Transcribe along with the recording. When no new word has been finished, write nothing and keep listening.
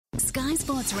Sky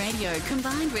Sports Radio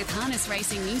combined with Harness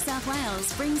Racing New South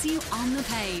Wales brings you On the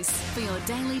Pace for your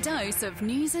daily dose of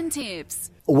news and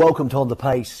tips. Welcome to On the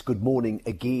Pace. Good morning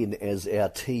again as our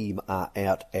team are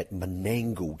out at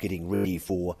Menangle getting ready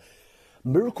for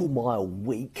Miracle Mile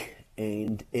week.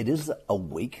 And it is a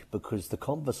week because the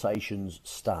conversations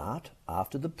start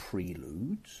after the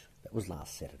preludes. That was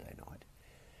last Saturday night.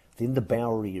 Then the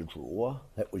barrier draw.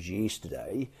 That was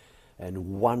yesterday.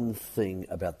 And one thing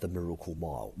about the Miracle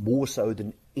Mile, more so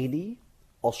than any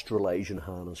Australasian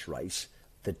harness race,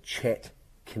 the chat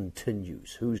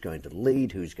continues. Who's going to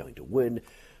lead? Who's going to win?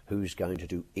 Who's going to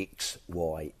do X,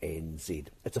 Y, and Z?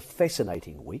 It's a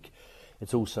fascinating week.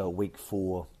 It's also a week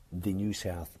for the New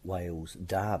South Wales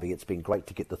Derby. It's been great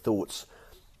to get the thoughts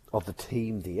of the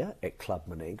team there at Club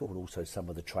Menangle and also some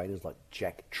of the trainers like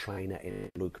Jack Trainer and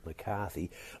Luke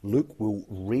McCarthy. Luke will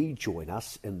rejoin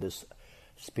us in this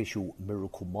special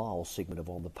Miracle Mile segment of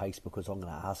On the Pace because I'm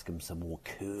going to ask him some more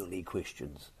curly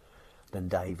questions than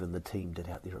Dave and the team did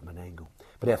out there at Menangle.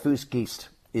 But our first guest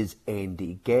is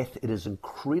Andy Gath. It is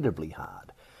incredibly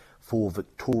hard for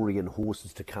Victorian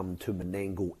horses to come to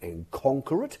Menangle and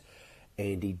conquer it.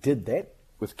 And he did that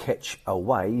with Catch a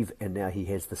Wave, and now he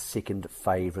has the second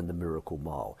favour in the Miracle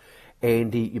Mile.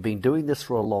 Andy, you've been doing this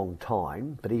for a long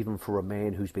time, but even for a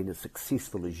man who's been as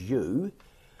successful as you,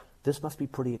 this must be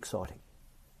pretty exciting.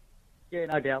 Yeah,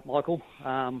 no doubt, Michael.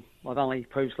 I've only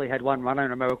previously had one runner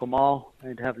in a Miracle Mile,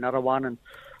 and to have another one and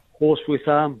horse with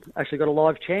actually got a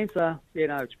live chance.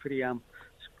 It's pretty it's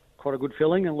quite a good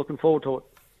feeling, and looking forward to it.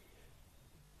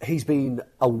 He's been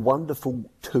a wonderful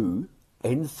 2-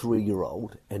 and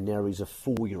 3-year-old, and now he's a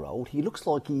 4-year-old. He looks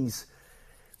like he's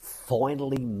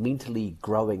finally mentally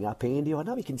growing up, Andy. I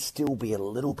know he can still be a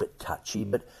little bit touchy,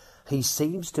 but he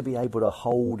seems to be able to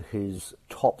hold his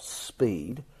top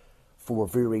speed for a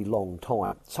very long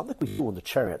time. Something we saw in the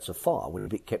Chariots of Fire when we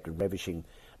beat Captain Ravishing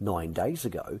 9 days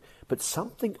ago, but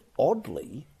something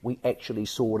oddly we actually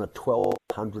saw in a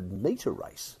 1,200 metre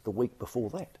race the week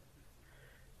before that.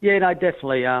 Yeah, no,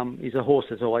 definitely. He's a horse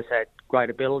that's always had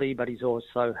great ability, but he's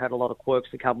also had a lot of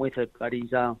quirks to come with it. But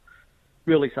he's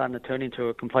really starting to turn into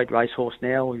a complete racehorse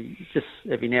now. Just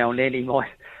every now and then he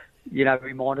might,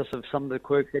 remind us of some of the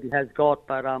quirks that he has got.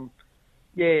 But I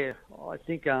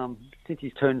think since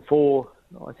he's turned 4,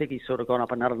 I think he's sort of gone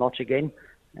up another notch again.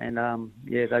 And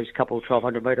those couple of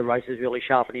 1,200 metre races really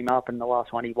sharpened him up. And the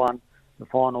last one he won, the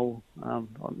final, I'm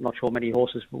not sure many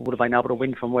horses would have been able to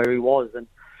win from where he was. And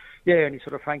he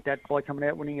sort of franked that by coming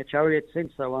out winning a Chariot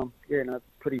since. So,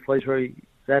 pretty pleased where he's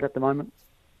at the moment.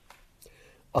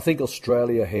 I think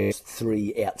Australia has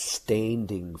 3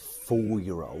 outstanding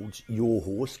 4-year-olds, your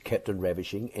horse, Captain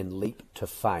Ravishing, and Leap to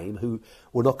Fame, who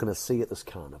we're not going to see at this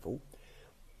carnival.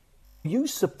 Are you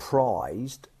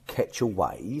surprised Catch a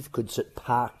Wave could sit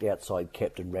parked outside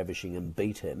Captain Ravishing and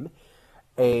beat him?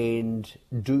 And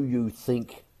do you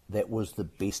think that was the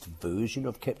best version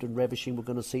of Captain Ravishing we're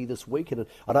going to see this week? And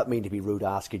I don't mean to be rude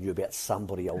asking you about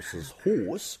somebody else's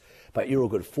horse, but you're a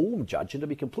good form judge. And to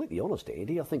be completely honest,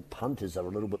 Andy, I think punters are a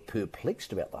little bit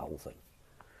perplexed about the whole thing.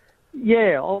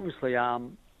 Yeah, obviously,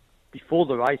 before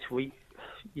the race,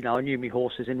 I knew my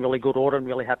horse was in really good order and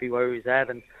really happy where he was at.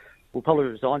 And we'll probably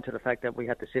resign to the fact that we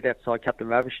had to sit outside Captain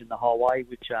Ravishing the whole way,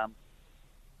 which, to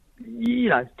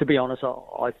be honest,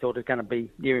 I thought it was going to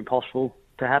be near impossible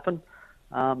to happen.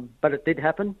 But it did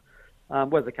happen.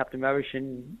 Whether Captain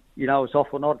Ravishing, was off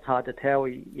or not, it's hard to tell.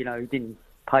 He didn't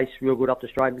pace real good up the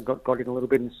straight and got in a little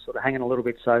bit and sort of hanging a little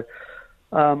bit. So,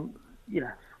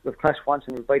 we've clashed once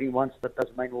and we've beat him once. That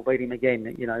doesn't mean we'll beat him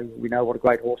again. We know what a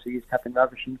great horse he is, Captain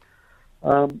Ravishing.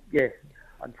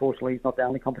 Unfortunately, he's not the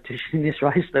only competition in this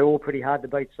race. They're all pretty hard to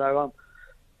beat. So,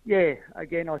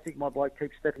 again, I think my bloke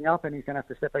keeps stepping up and he's going to have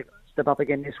to step up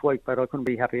again this week. But I couldn't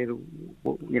be happier,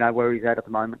 where he's at the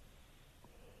moment.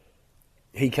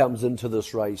 He comes into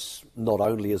this race not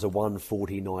only as a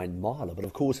 149 miler, but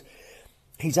of course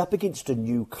he's up against a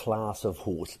new class of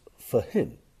horse for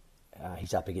him.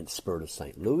 He's up against Spirit of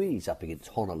St. Louis, he's up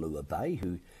against Honolulu Bay,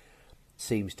 who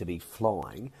seems to be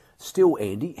flying. Still,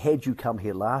 Andy, had you come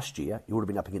here last year, you would have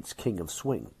been up against King of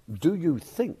Swing. Do you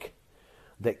think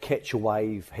that Catch a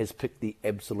Wave has picked the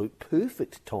absolute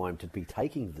perfect time to be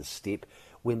taking this step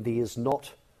when there's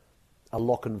not a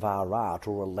Lochinvar Art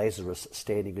or a Lazarus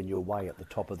standing in your way at the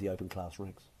top of the open class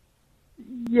ranks?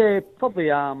 Yeah, probably,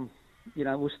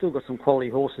 we've still got some quality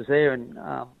horses there, and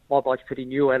my bloke's pretty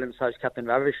new at it, and so is Captain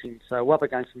Ravishing. So we're up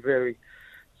against some very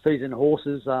seasoned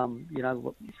horses. A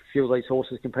few of these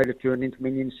horses competed during the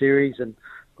Interminion Series and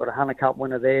got a Hunter Cup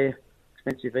winner there.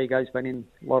 Expensive Ego's been in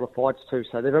a lot of fights too.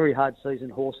 So they're very hard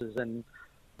seasoned horses, and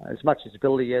as much as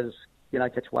ability as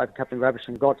catch a wave a couple of rabbits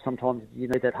and got. Sometimes you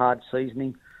need that hard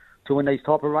seasoning to win these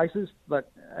type of races.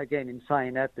 But again, in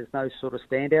saying that, there's no sort of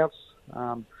standouts.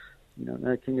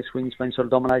 King of Swing's been sort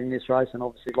of dominating this race, and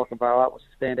obviously Lochinvar was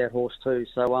a standout horse too.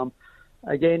 So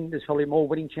again, there's probably more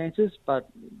winning chances, but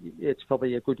it's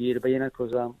probably a good year to be in it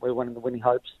because we're one of the winning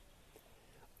hopes.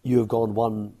 You have gone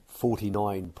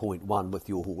 149.1 with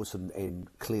your horse, and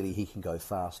clearly he can go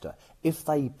faster. If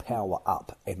they power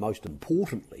up, and most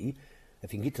importantly,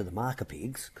 if you can get to the marker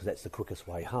pegs, because that's the quickest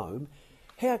way home,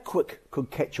 how quick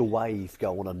could Catch a Wave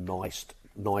go on a nice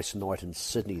night in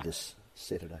Sydney this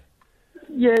Saturday?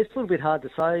 Yeah, it's a little bit hard to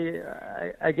say.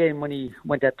 Again, when he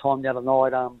went that time the other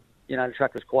night, the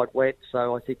track was quite wet,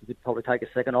 so I think he could probably take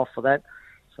a second off for that.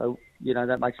 So,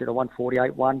 that makes it a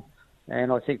 148-1.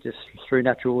 And I think just through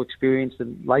natural experience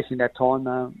and racing that time,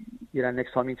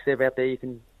 next time you step out there, you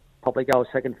can probably go a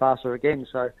second faster again.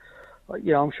 So,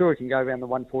 I'm sure he can go around the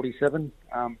 147,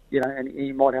 and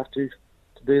he might have to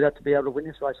do that to be able to win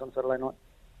this race on Saturday night.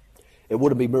 It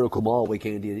wouldn't be Miracle Mile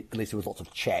weekend unless there was lots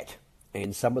of chat.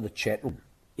 And some of the chat,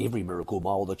 every Miracle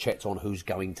Mile, the chat's on who's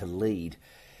going to lead.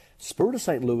 Spirit of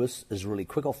St. Louis is really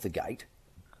quick off the gate,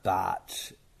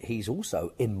 but he's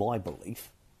also, in my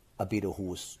belief, a better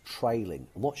horse trailing.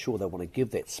 I'm not sure they want to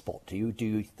give that spot to you. Do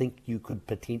you think you could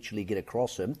potentially get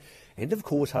across him? And of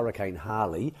course, Hurricane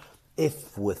Harley,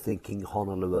 if we're thinking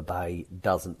Honolulu Bay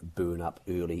doesn't burn up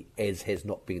early, as has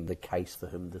not been the case for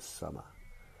him this summer.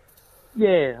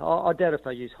 Yeah, I doubt if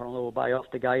they use Honolulu Bay off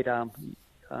the gate.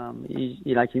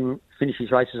 He can finish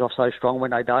his races off so strong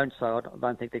when they don't, so I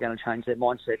don't think they're going to change their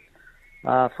mindset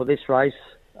for this race.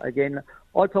 Again,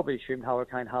 I'd probably assume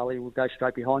Hurricane Harley will go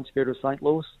straight behind Spirit of St.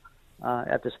 Louis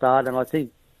at the start, and I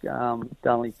think the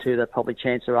only two that probably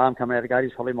chance their arm coming out of the gate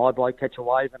is probably My Bloke, Catch a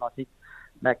Wave, and I think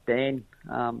Mac Dan.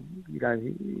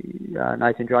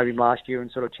 Nathan drove him last year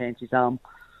and sort of chanced his arm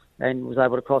and was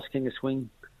able to cross King of Swing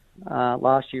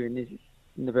last year in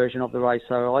the version of the race.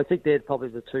 So I think they're probably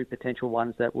the two potential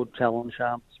ones that would challenge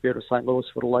Spirit of St. Louis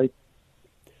for the lead.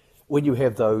 When you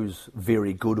have those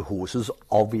very good horses,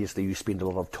 obviously you spend a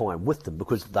lot of time with them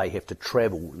because they have to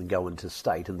travel and go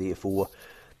interstate, and therefore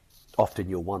often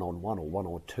you're one-on-one or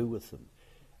one-on-two with them.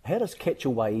 How does Catch a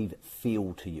Wave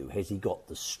feel to you? Has he got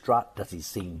the strut? Does he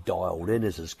seem dialed in?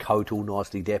 Is his coat all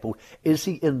nicely dappled? Is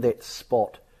he in that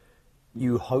spot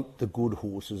you hope the good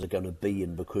horses are going to be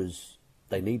in, because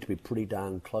they need to be pretty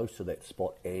darn close to that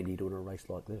spot, Andy, doing a race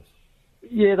like this?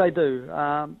 Yeah, they do.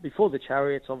 Before the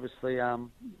Chariots, obviously,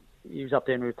 he was up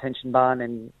there in the retention barn,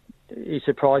 and he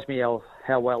surprised me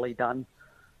how well he done,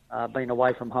 being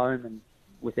away from home, and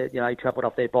with it, he travelled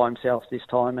up there by himself this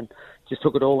time and just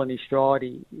took it all in his stride.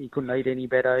 He couldn't eat any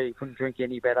better, he couldn't drink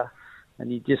any better, and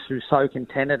he just was so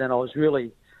contented. And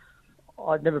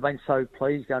I'd never been so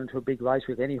pleased going to a big race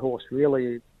with any horse,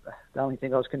 really. The only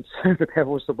thing I was concerned about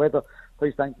was the weather.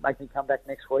 Please don't make me come back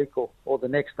next week or the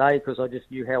next day, because I just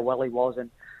knew how well he was,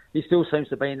 and he still seems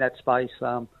to be in that space.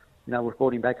 We've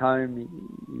brought him back home.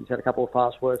 He's had a couple of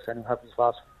fast works, and he'll have his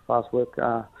fast work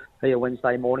here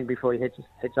Wednesday morning before he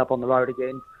heads up on the road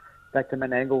again, back to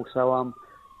Menangle. So,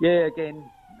 again,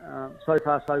 so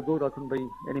far so good. I couldn't be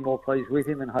any more pleased with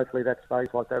him, and hopefully that stays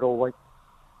like that all week.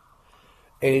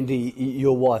 Andy,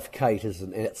 your wife Kate is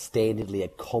an outstandingly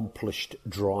accomplished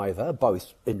driver,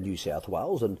 both in New South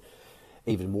Wales and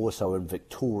even more so in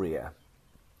Victoria.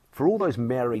 For all those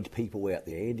married people out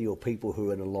there, Andy, or people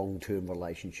who are in a long-term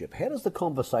relationship, how does the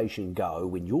conversation go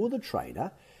when you're the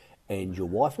trainer and your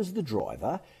wife is the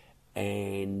driver?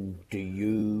 And do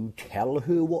you tell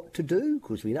her what to do?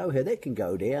 Because we know how that can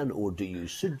go down. Or do you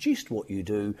suggest what you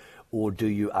do? Or do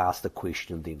you ask the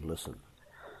question and then listen?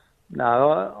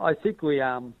 No, I think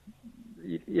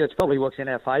it probably works in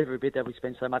our favour a bit that we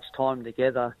spend so much time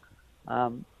together,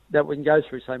 that we can go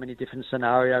through so many different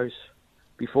scenarios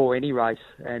before any race,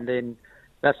 and then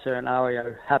that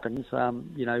scenario happens,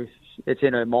 it's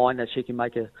in her mind that she can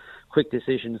make a quick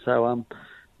decision. So,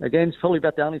 again, it's probably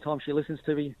about the only time she listens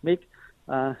to me, Mick,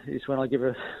 is when I give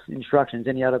her instructions.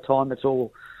 Any other time, it's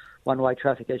all one-way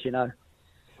traffic, as you know.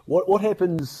 What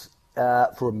happens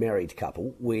for a married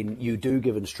couple when you do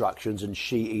give instructions and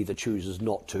she either chooses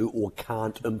not to or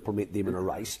can't implement them in a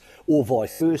race, or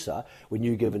vice versa, when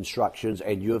you give instructions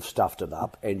and you've stuffed it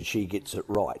up and she gets it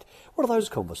right? What are those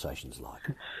conversations like?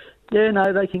 Yeah,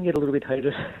 no, they can get a little bit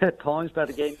heated at times, but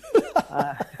again,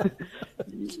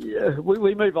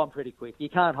 we move on pretty quick. You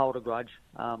can't hold a grudge.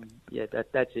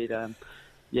 That's it.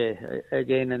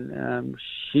 Again, and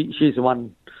she's the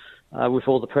one with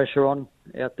all the pressure on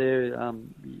out there,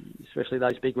 especially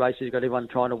those big races. You've got everyone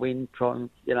trying to win,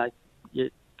 you're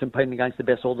competing against the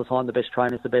best all the time, the best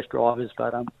trainers, the best drivers.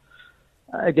 But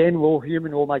again, we're all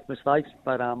human, we'll make mistakes,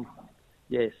 but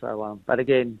but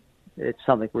again, it's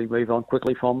something we move on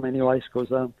quickly from anyways,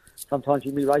 because sometimes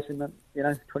you'll be racing them,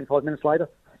 25 minutes later.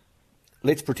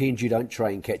 Let's pretend you don't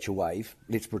train Catch a Wave.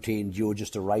 Let's pretend you're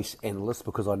just a race analyst,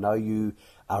 because I know you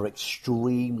are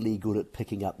extremely good at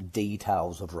picking up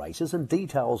details of races and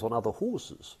details on other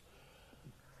horses.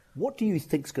 What do you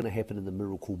think's going to happen in the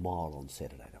Miracle Mile on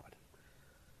Saturday night?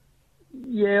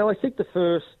 Yeah, I think the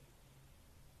first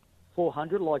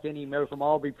 400, like any Miracle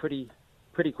Mile, will be pretty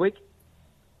quick.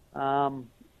 I'm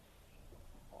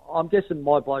guessing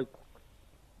my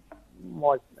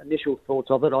initial thoughts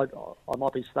of it, I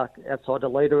might be stuck outside the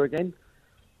leader again.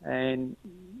 And,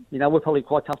 we're probably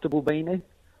quite comfortable being there.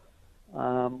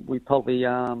 We probably,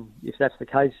 if that's the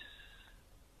case,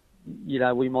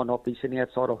 we might not be sitting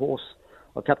outside a horse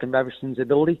of Captain Ravisham's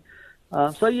ability.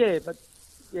 It's a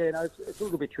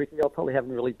little bit tricky. I probably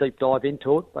haven't really deep dive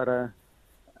into it, but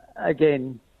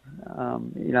again,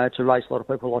 it's a race. A lot of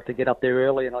people like to get up there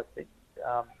early, and I think,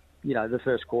 the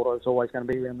first quarter is always going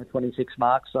to be around the 26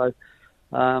 mark. So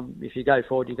if you go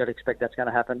forward, you've got to expect that's going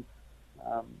to happen.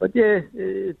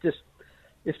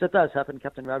 If that does happen,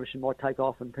 Captain Ravisham might take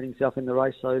off and put himself in the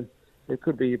race. So it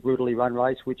could be a brutally run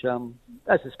race, which,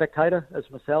 as a spectator,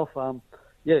 as myself,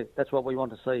 that's what we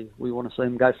want to see. We want to see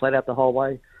him go flat out the whole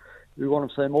way. We want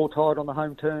to see him all tied on the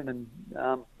home turn and,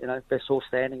 best horse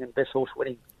standing and best horse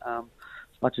winning. As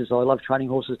much as I love training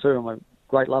horses too, I'm a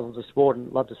great lover of the sport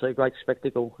and love to see a great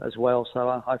spectacle as well.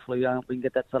 So hopefully we can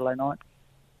get that Saturday night.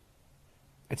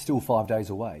 It's still 5 days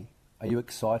away. Are you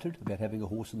excited about having a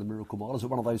horse in the Miracle Mile? Is it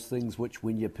one of those things which,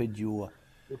 when you put your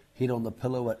head on the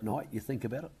pillow at night, you think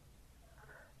about it?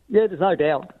 Yeah, there's no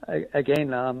doubt.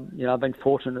 Again, I've been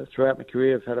fortunate throughout my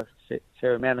career. I've had a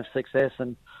fair amount of success,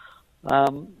 and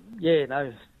to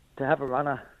have a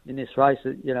runner in this race,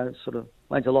 it sort of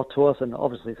means a lot to us, and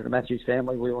obviously for the Matthews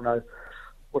family, we all know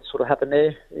what sort of happened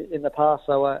there in the past.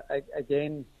 So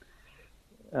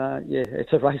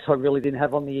it's a race I really didn't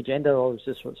have on the agenda. I was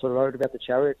just sort of worried about the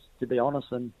chariots, to be honest,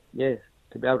 and to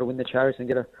be able to win the chariots and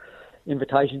get an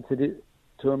invitation to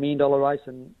 $1 million race,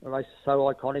 and a race so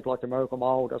iconic like the Miracle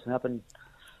Mile doesn't happen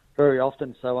very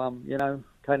often. So,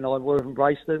 Kate and I, we've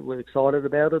embraced it. We're excited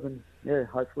about it, and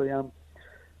hopefully,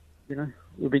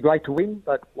 it'll be great to win.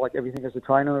 But like everything as a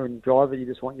trainer and driver, you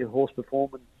just want your horse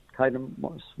perform, and Kate and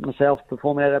myself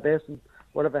performing at our best, and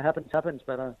whatever happens, happens.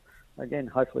 But again,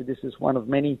 hopefully, this is one of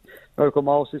many Miracle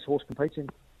Miles this horse competes in.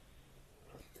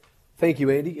 Thank you,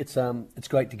 Andy. It's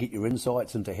great to get your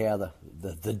insights into how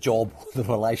the job, the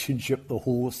relationship, the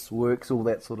horse works, all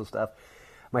that sort of stuff.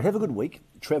 Mate, have a good week,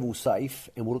 travel safe,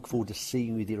 and we'll look forward to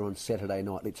seeing you there on Saturday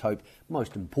night. Let's hope,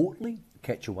 most importantly,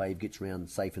 Catch a Wave gets round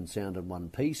safe and sound in one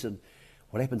piece, and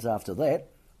what happens after that,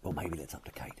 well, maybe that's up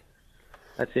to Kate.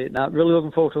 That's it. No, really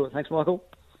looking forward to it. Thanks, Michael.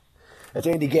 It's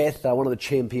Andy Gath, one of the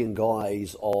champion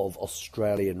guys of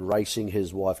Australian racing.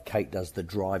 His wife Kate does the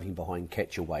driving behind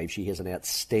Catch a Wave. She has an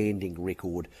outstanding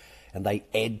record, and they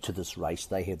add to this race.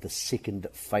 They have the second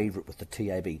favourite with the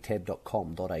TAB,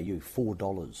 tab.com.au,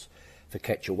 $4 for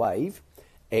Catch a Wave.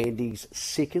 Andy's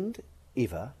second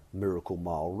ever Miracle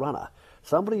Mile runner.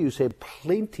 Somebody who's had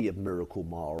plenty of Miracle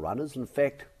Mile runners. In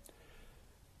fact,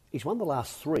 he's won the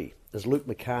last three, is Luke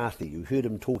McCarthy. You heard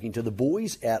him talking to the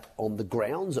boys out on the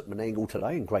grounds at Menangle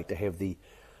today, and great to have the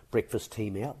breakfast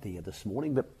team out there this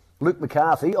morning. But Luke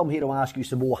McCarthy, I'm here to ask you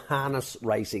some more harness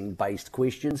racing-based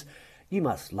questions. You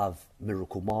must love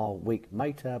Miracle Mile Week,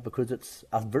 mate, because it's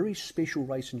a very special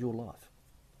race in your life.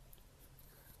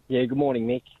 Yeah, good morning,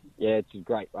 Mick. Yeah, it's a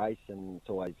great race, and it's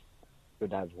always good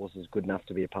to have horses good enough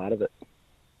to be a part of it.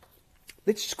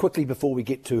 Let's just quickly, before we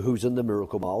get to who's in the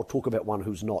Miracle Mile, talk about one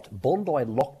who's not. Bondi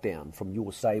Lockdown from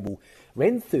your stable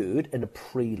ran third in a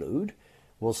prelude,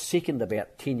 was second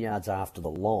about 10 yards after the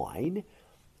line,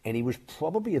 and he was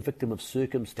probably a victim of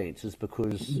circumstances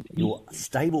because your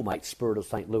stablemate Spirit of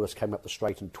St. Louis came up the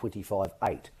straight in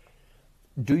 25.8.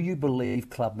 Do you believe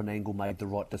Club Menangle made the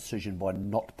right decision by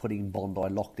not putting Bondi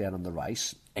Lockdown in the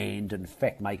race and, in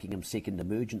fact, making him second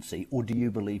emergency, or do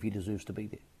you believe he deserves to be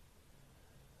there?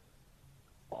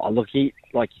 Oh, look,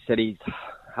 like you said, he's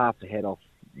half a head off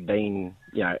being,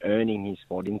 earning his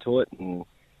spot into it. And,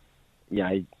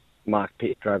 Mark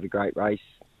Pitt drove a great race,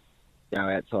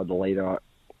 outside the leader.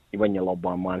 When you lob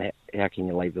 1-1, how can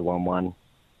you leave the 1-1?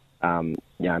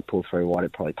 Pull through wide,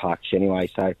 it probably parks you anyway.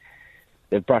 So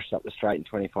they've brushed up the straight in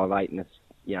 25.8, and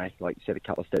it's, like you said, a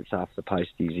couple of steps after the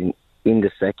post, he's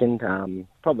into second.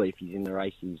 Probably if he's in the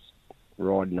race, he's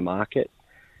riding the market.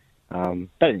 But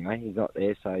anyway, he's not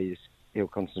there, so he'll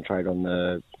concentrate on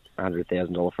the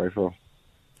 $100,000 free-for-all.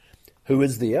 Who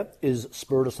is there is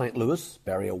Spirit of St. Louis,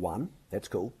 barrier 1. That's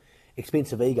cool.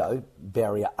 Expensive Ego,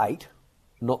 barrier 8,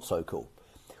 not so cool.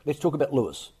 Let's talk about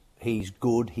Lewis. He's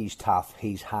good, he's tough,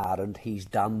 he's hardened, he's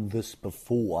done this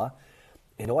before,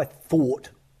 and I thought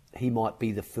he might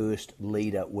be the first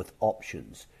leader with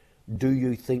options. Do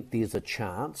you think there's a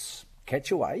chance,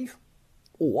 catch a wave,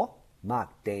 or Mark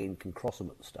Dan can cross him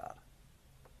at the start?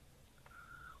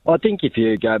 Well, I think if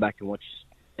you go back and watch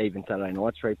even Saturday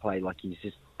night's replay, like, he's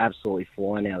just absolutely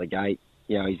flying out of the gate.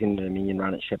 You know, he's in the Dominion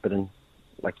run at Shepparton.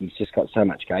 Like, he's just got so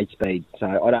much gate speed. So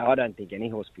I don't think any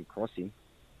horse could cross him.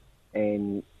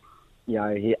 And, you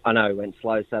know, I know he went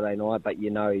slow Saturday night, but, you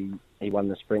know, he won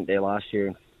the sprint there last year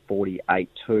in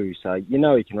 48.2. So, you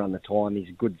know, he can run the time. He's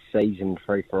a good seasoned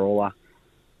free-for-aller.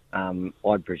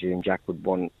 I'd presume Jack would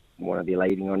want to be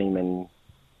leading on him and,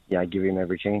 you know, give him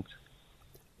every chance.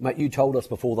 Mate, you told us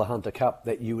before the Hunter Cup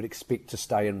that you would expect to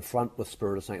stay in front with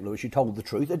Spirit of St. Louis. You told the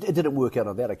truth. It didn't work out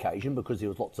on that occasion because there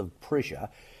was lots of pressure,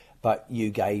 but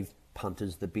you gave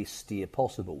punters the best steer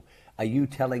possible. Are you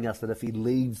telling us that if he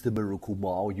leaves the Miracle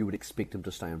Mile, you would expect him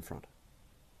to stay in front?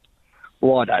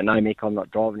 Well, I don't know, Mick. I'm not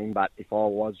driving him, but if I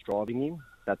was driving him,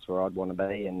 that's where I'd want to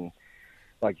be. And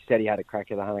like you said, he had a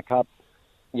crack at the Hunter Cup.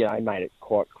 You know, he made it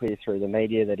quite clear through the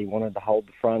media that he wanted to hold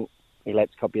the front. He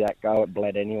lets Copy That go. It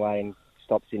bled anyway and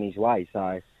stops in his way.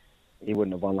 So he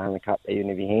wouldn't have won the Hunter Cup even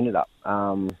if he handed up.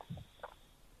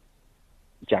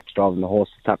 Jack's driving the horse.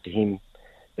 It's up to him.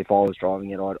 If I was driving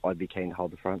it, I'd be keen to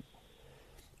hold the front.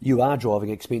 You are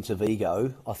driving Expensive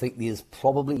Ego. I think there's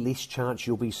probably less chance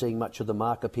you'll be seeing much of the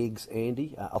marker pegs,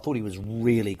 Andy. I thought he was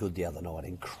really good the other night.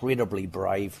 Incredibly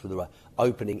brave for the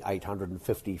opening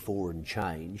 854 and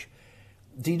change.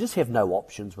 Do you just have no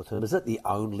options with him? Is it the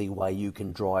only way you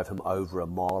can drive him over a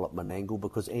mile at Menangle?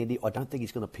 Because, Andy, I don't think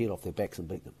he's going to peel off their backs and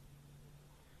beat them.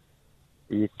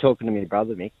 You're talking to me,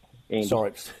 brother, Mick. Andy.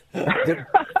 Sorry.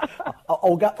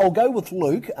 I'll go with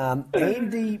Luke.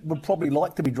 Andy would probably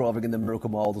like to be driving in the Miracle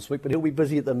Mile this week, but he'll be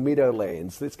busy at the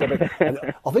Meadowlands. Let's go back. And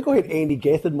I think I had Andy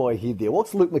Gath in my head there.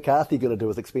 What's Luke McCarthy going to do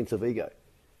with Expensive Ego?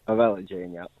 Oh, well,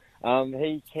 Junior.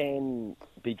 He can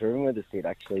be driven with us yet,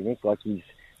 actually, Mick. Like, he's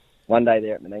one day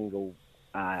there at Menangle,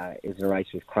 it was in a race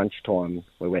with Crunch Time.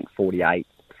 We went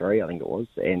 48.3, I think it was,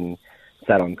 and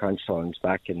sat on Crunch Time's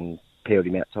back and peeled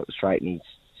him outside the straight, and he's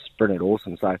sprinted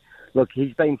awesome. So, look,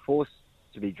 he's been forced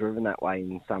to be driven that way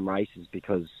in some races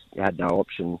because you had no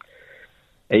option.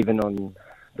 Even on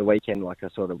the weekend, like, I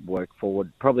sort of work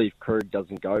forward. Probably if Krug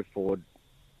doesn't go forward,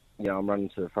 you know, I'm running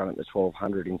to the front at the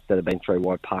 1200 instead of being 3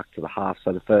 wide park to the half.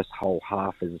 So the first whole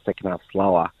half is the second half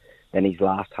slower, then his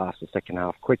last half's the second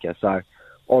half quicker. So I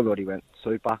thought he went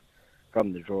super.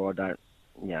 From the draw, I don't,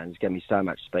 you know, he's giving me so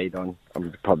much speed on.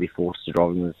 I'm probably forced to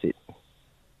drive him with it.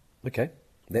 Okay,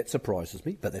 that surprises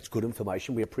me, but that's good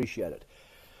information. We appreciate it.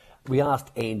 We asked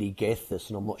Andy Gath this,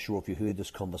 and I'm not sure if you heard this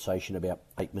conversation about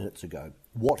 8 minutes ago,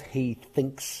 what he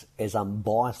thinks as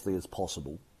unbiasedly as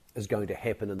possible is going to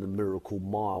happen in the Miracle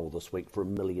Mile this week for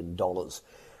 $1 million.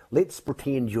 Let's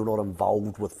pretend you're not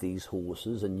involved with these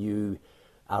horses and you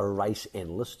are a race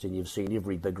analyst and you've seen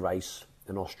every big race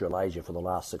in Australasia for the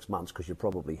last 6 months, because you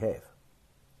probably have.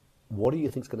 What do you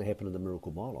think is going to happen in the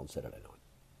Miracle Mile on Saturday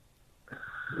night?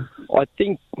 I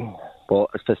think,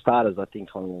 well, for starters, I think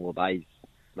Honolulu Bay's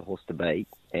the horse to beat,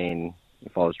 and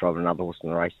if I was driving another horse in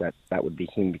the race, that would be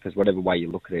him, because whatever way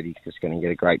you look at it, he's just going to get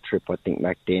a great trip. I think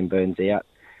Mac Dan burns out.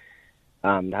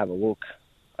 To have a look,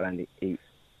 I don't think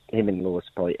him and Lewis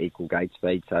are probably equal gate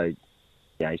speed, so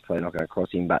yeah, he's probably not going to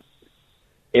cross him. But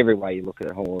every way you look at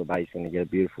it, Honolulu Bay's going to get a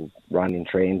beautiful run in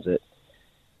transit.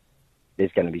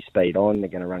 There's going to be speed on. They're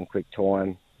going to run quick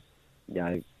time. You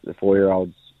know, the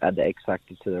 4-year-olds add the X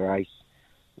factor to the race.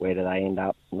 Where do they end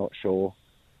up? Not sure.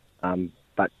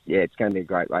 But yeah, it's going to be a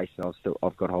great race, and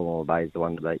I've got Honolulu Bay as the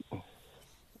one to beat.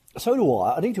 So do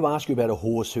I. I need to ask you about a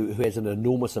horse who has an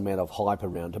enormous amount of hype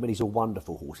around him, and he's a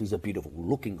wonderful horse. He's a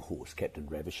beautiful-looking horse, Captain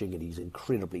Ravishing, and he's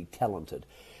incredibly talented.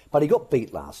 But he got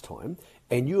beat last time,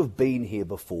 and you have been here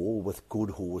before with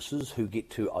good horses who get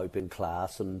to open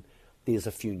class, and there's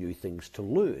a few new things to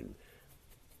learn.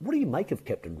 What do you make of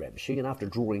Captain Ravishing? And after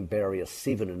drawing barrier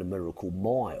 7 in a Miracle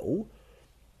Mile,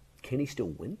 can he still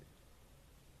win?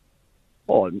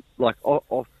 Oh, like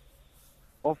off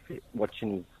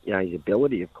watching, you know, his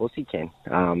ability, of course he can.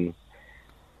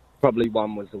 Probably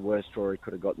one was the worst draw he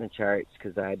could have got in the Chariots,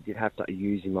 because they did have to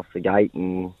use him off the gate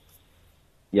and,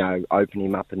 you know, open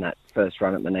him up in that first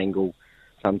run at Menangle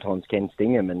sometimes can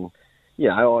sting him. And, you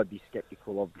know, I'd be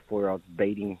sceptical of the 4-year-olds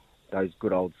beating those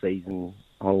good old season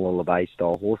Honolulu Bay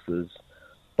style horses.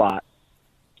 But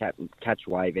Catch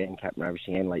Wave and Captain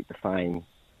Ravishing and Leap to Fame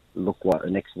look like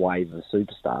the next wave of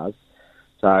superstars.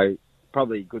 So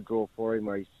probably a good draw for him,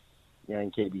 where he's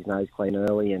and keep his nose clean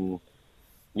early, and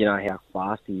how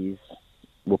fast he is.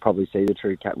 We'll probably see the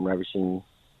true Captain Ravishing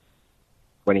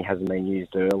when he hasn't been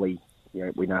used early.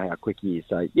 We know how quick he is.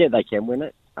 So, yeah, they can win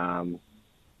it. Honolulu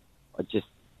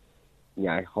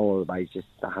Bay's just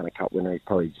a Hunter Cup winner. He's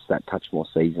probably just that touch more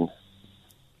seasoned.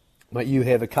 Mate, you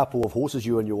have a couple of horses,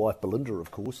 you and your wife Belinda,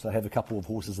 of course. They have a couple of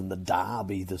horses in the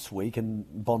Derby this week, and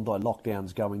Bondi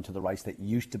Lockdown's going to the race that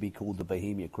used to be called the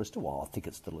Bohemia Crystal. Well, I think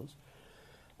it still is.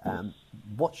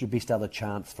 What's your best other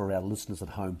chance for our listeners at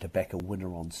home to back a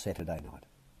winner on Saturday night?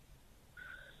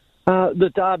 The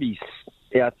Derbies,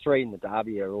 our three in the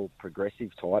Derby are all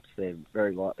progressive types. They're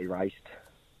very lightly raced.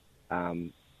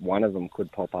 One of them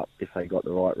could pop up if they got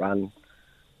the right run.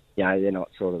 They're not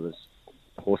sort of as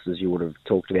horses you would have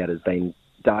talked about as being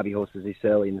Derby horses this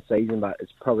early in the season, but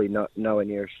it's probably nowhere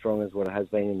near as strong as what it has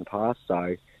been in the past. So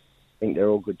I think they're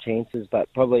all good chances,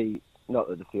 but probably not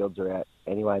that the fields are out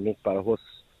anyway, Mick, but a horse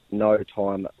no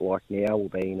time like now will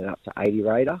be in an up to 80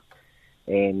 Raider,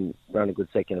 and run a good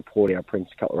second at Port Prince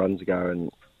a couple of runs ago, and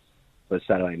for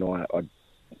Saturday night I'd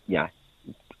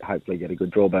hopefully get a good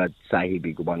draw, but I'd say he'd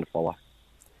be a good one to follow.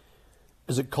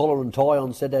 Is it collar and tie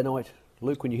on Saturday night,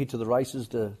 Luke, when you head to the races?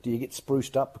 Do you get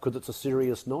spruced up because it's a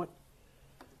serious night?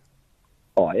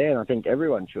 Oh, yeah, and I think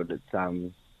everyone should. It's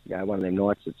one of them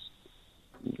nights. It's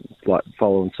like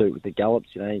following suit with the gallops.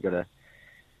 You got to.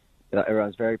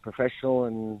 Everyone's very professional,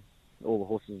 and all the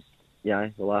horses.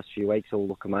 The last few weeks all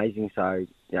look amazing. So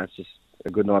it's just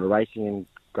a good night of racing, and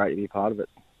great to be a part of it.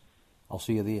 I'll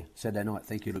see you there Saturday night.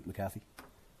 Thank you, Luke McCarthy.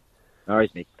 No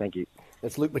worries, Nick. Thank you.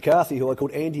 It's Luke McCarthy, who I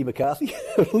called Andy McCarthy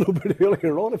a little bit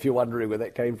earlier on, if you're wondering where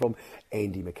that came from.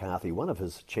 Andy McCarthy, one of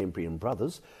his champion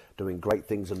brothers, doing great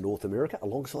things in North America,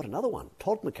 alongside another one,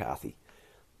 Todd McCarthy.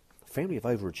 Family of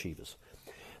overachievers.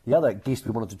 The other guest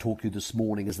we wanted to talk to this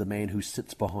morning is the man who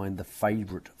sits behind the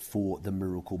favourite for the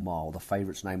Miracle Mile. The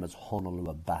favourite's name is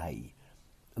Honolulu Bay.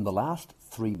 In the last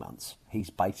 3 months,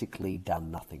 he's basically done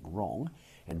nothing wrong,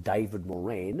 and David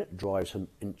Moran drives him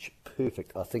inch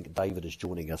perfect. I think David is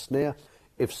joining us now.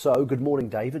 If so, good morning,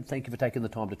 David. Thank you for taking the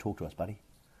time to talk to us, buddy.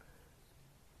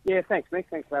 Yeah, thanks, Mick.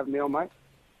 Thanks for having me on, mate.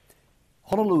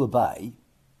 Honolulu Bay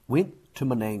went to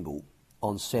Menangle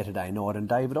on Saturday night, and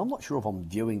David, I'm not sure if I'm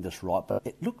viewing this right, but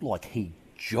it looked like he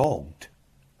jogged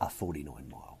a 49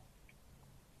 mile.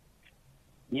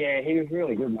 Yeah, he was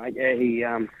really good, mate.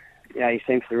 He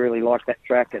seems to really like that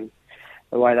track, and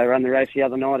the way they ran the race the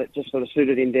other night, it just sort of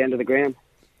suited him down to the ground.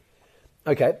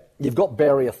 Okay, you've got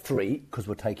barrier 3, because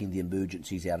we're taking the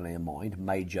emergencies out of our mind.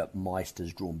 Major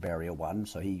Meister's drawn barrier 1,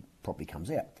 so he probably comes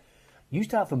out. You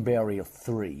start from barrier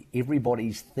 3.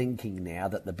 Everybody's thinking now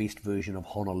that the best version of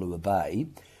Honolulu Bay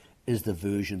is the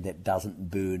version that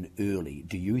doesn't burn early.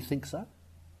 Do you think so?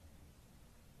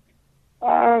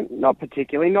 Not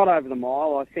particularly, not over the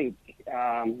mile. I think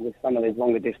with some of these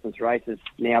longer distance races,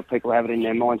 now people have it in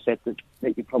their mindset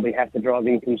that you probably have to drive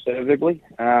in conservatively.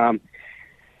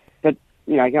 But,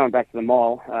 going back to the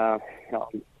mile,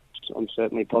 I'm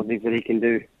certainly positive that he can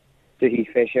do his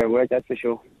fair share of work, that's for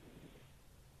sure.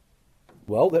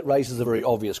 Well, that raises a very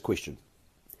obvious question.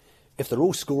 If they're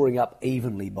all scoring up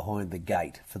evenly behind the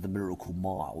gate for the Miracle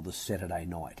Mile this Saturday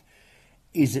night,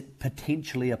 is it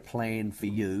potentially a plan for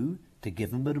you to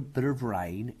give them a bit of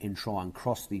rain and try and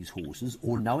cross these horses,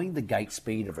 or knowing the gate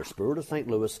speed of a Spirit of St.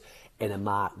 Louis and a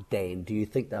Mark Dan, do you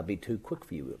think they'll be too quick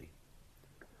for you early?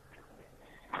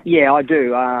 Yeah, I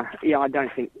do. I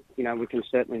don't think, we can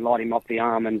certainly light him off the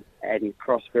arm and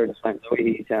cross Spirit of St.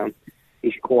 Louis.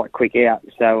 He's quite quick out,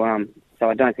 so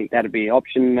I don't think that'd be an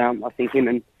option. I think him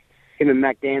and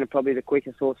Mac Dan are probably the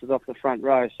quickest horses off the front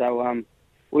row, so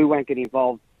we won't get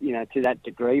involved, to that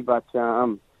degree, but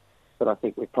I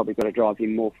think we've probably got to drive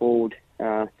him more forward,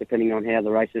 depending on how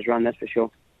the races run, that's for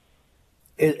sure.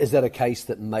 Is that a case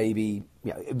that maybe,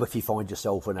 if you find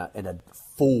yourself in a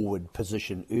forward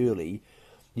position early,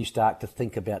 you start to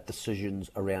think about decisions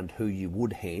around who you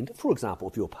would hand? For example,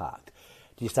 if you're parked,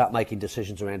 do you start making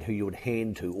decisions around who you would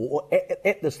hand to? Or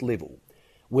at this level,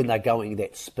 when they're going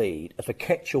that speed, if a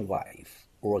Catch a Wave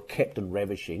or a Captain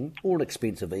Ravishing or an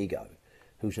Expensive Ego,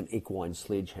 who's an equine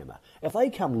sledgehammer, if they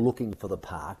come looking for the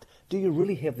parked, do you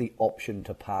really have the option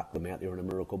to park them out there in a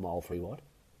Miracle Mile 3 wide?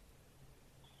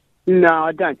 No,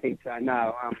 I don't think so.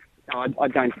 No, I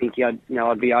don't think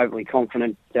I'd be overly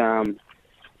confident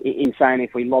in saying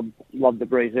if we lob the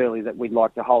breeze early that we'd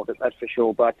like to hold it. That's for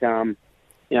sure. But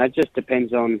it just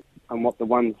depends on what the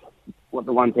ones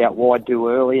out wide do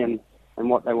early and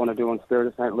what they want to do on Spirit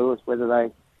of St. Louis, whether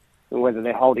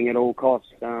they're holding at all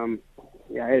costs.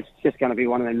 It's just going to be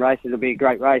one of them races. It'll be a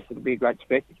great race. It'll be a great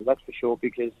spectacle, that's for sure,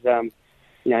 because you're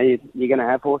going to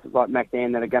have horses like Mac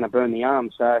Dan that are going to burn the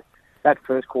arm. So that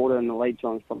first quarter and the lead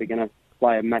time is probably going to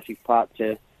play a massive part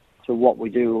to what we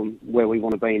do and where we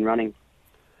want to be in running.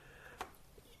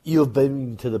 You've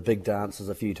been to the big dances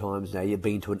a few times now. You've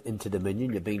been to an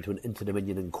Inter-Dominion. You've been to an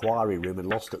Inter-Dominion inquiry room and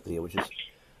lost it there, which is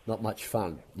not much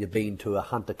fun. You've been to a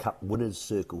Hunter Cup winners'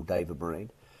 circle, David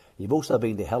Moran. You've also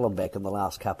been to hell and back in the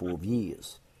last couple of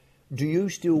years. Do you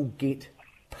still get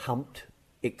pumped,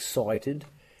 excited?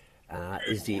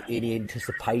 Is there any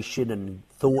anticipation and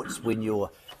thoughts when you're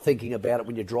thinking about it,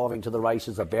 when you're driving to the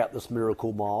races about this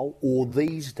Miracle Mile? Or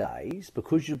these days,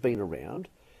 because you've been around,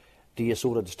 do you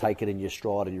sort of just take it in your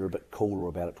stride and you're a bit cooler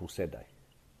about it till Saturday?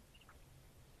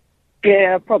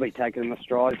 Yeah, I've probably taken my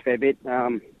stride a fair bit.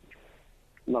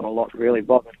 Not a lot really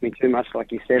bothers me too much.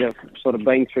 Like you said, I've sort of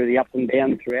been through the ups and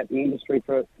downs throughout the industry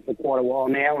for quite a while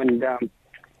now, and I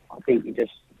think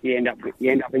you end up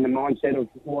in the mindset of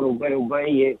what'll be will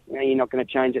be. You're not going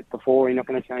to change it before, you're not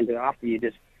going to change it after. You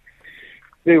just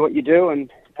do what you do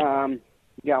and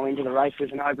go into the race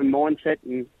with an open mindset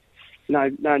and no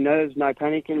nerves, no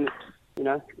panic, and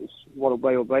it's what'll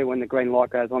be will be. When the green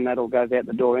light goes on, that all goes out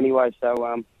the door anyway. So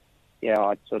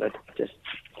I sort of just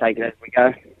take it as we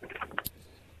go.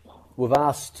 We've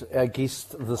asked our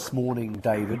guest this morning,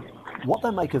 David, what they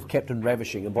make of Captain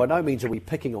Ravishing. And by no means are we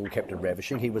picking on Captain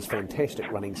Ravishing. He was fantastic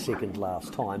running second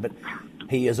last time, but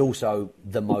he is also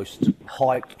the most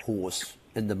hyped horse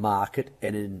in the market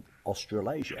and in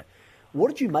Australasia. What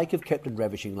did you make of Captain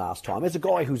Ravishing last time? As a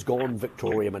guy who's gone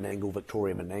Victoria Menangle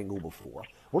before,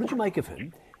 what did you make of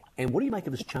him? And what do you make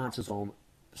of his chances on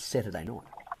Saturday night?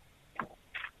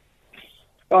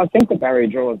 Well, I think the barrier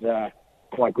draws are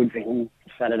quite good for him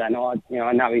Saturday night.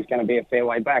 I know he's going to be a fair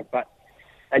way back, but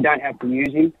they don't have to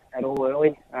use him at all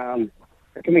early.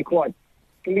 It can be quite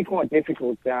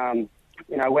difficult. When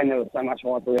there was so much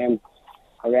hype around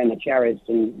the Chariots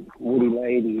and Woody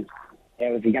lead and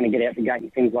how is he going to get out the gate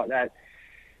and things like that.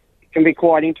 It can be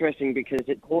quite interesting because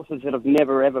horses that have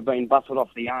never ever been bustled off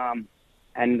the arm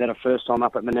and that are first time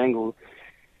up at Menangle,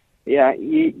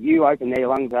 you open their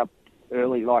lungs up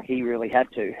early like he really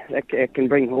had to. It can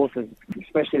bring horses,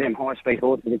 especially them high-speed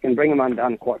horses, it can bring them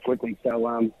undone quite quickly.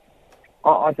 So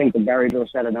I think the barrier draw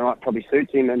Saturday night probably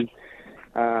suits him, and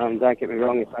don't get me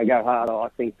wrong, if they go hard, I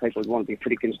think people would want to be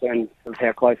pretty concerned of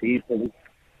how close he is to them.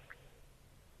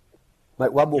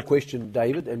 Mate, one more question,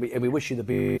 David, and we wish you the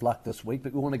best of luck this week,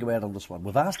 but we want to go out on this one.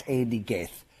 We've asked Andy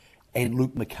Gath and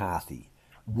Luke McCarthy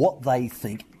what they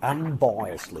think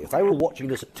unbiasedly, if they were watching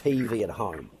this at TV at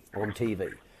home, on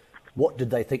TV, what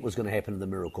did they think was going to happen in the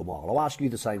Miracle Mile? I'll ask you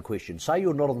the same question. Say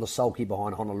you're not on the sulky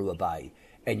behind Honolulu Bay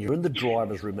and you're in the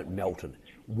driver's room at Melton.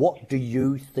 What do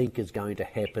you think is going to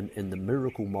happen in the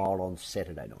Miracle Mile on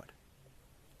Saturday night?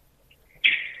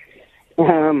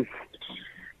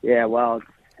 Well,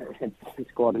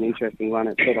 it's quite an interesting one.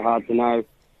 It's sort of hard to know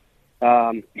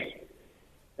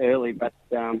early, but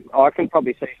I can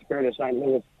probably see Spirit of St.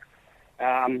 Louis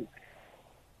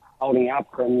holding up,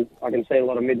 and I can see a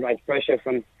lot of mid-race pressure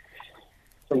from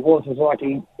horses like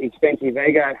Expensive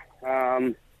Ego.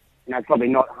 Probably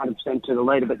not 100% to the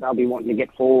leader, but they'll be wanting to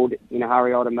get forward in a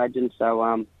hurry, I'd imagine. So,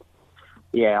 I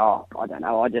don't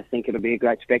know. I just think it'll be a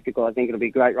great spectacle. I think it'll be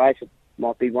a great race. It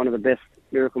might be one of the best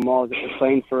Miracle Miles that we've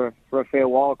seen for a fair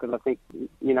while, because I think,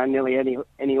 nearly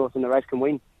any horse in the race can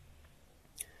win.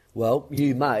 Well,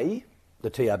 you may,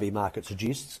 the TRB market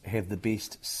suggests, have the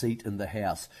best seat in the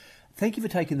house. Thank you for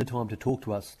taking the time to talk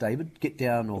to us, David. Get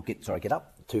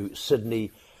up to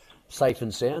Sydney safe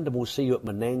and sound, and we'll see you at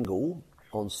Menangle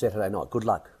on Saturday night. Good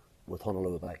luck with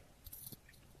Honolulu Bay.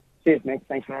 Cheers, Nick.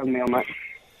 Thanks for having me on, mate.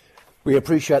 We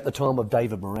appreciate the time of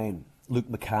David Moran, Luke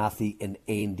McCarthy and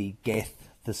Andy Gath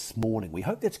this morning. We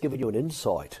hope that's given you an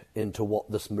insight into what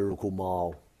this Miracle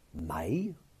Mile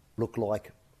may look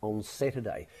like on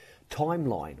Saturday.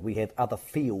 Timeline, we have other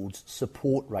fields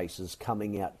support races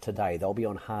coming out today. They'll be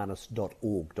on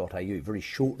harness.org.au very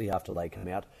shortly after they come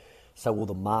out. So will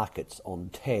the markets on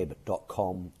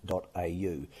tab.com.au.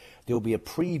 There'll be a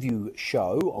preview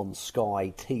show on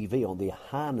Sky TV on their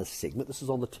harness segment. This is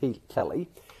on the telly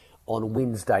on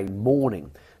Wednesday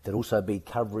morning. There'll also be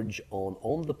coverage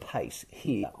on the pace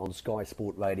here on Sky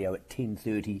Sport Radio at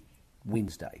 10:30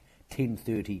 Wednesday,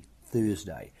 10:30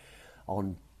 Thursday.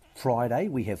 On Friday,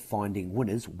 we have Finding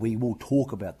Winners. We will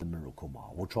talk about the Miracle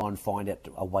Mile. We'll try and find out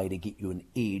a way to get you an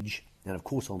edge. And of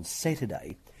course, on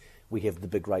Saturday, we have the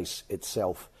big race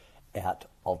itself out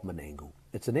of Menangle.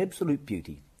 It's an absolute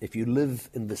beauty. If you live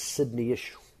in the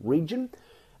Sydney-ish region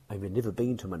and you've never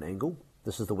been to Menangle,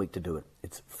 this is the week to do it.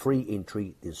 It's free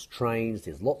entry, there's trains,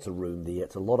 there's lots of room there.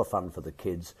 It's a lot of fun for the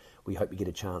kids. We hope you get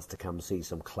a chance to come see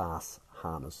some class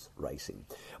Harness Racing.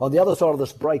 On the other side of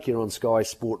this break here on Sky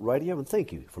Sport Radio, and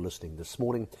thank you for listening this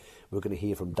morning, we're going to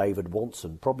hear from David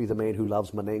Watson, probably the man who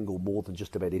loves Menangle more than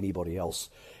just about anybody else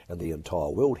in the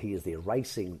entire world. He is their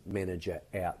racing manager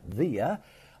out there.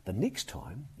 The next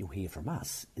time you'll hear from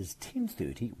us is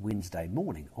 10:30 Wednesday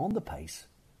morning on The Pace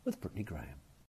with Brittany Graham.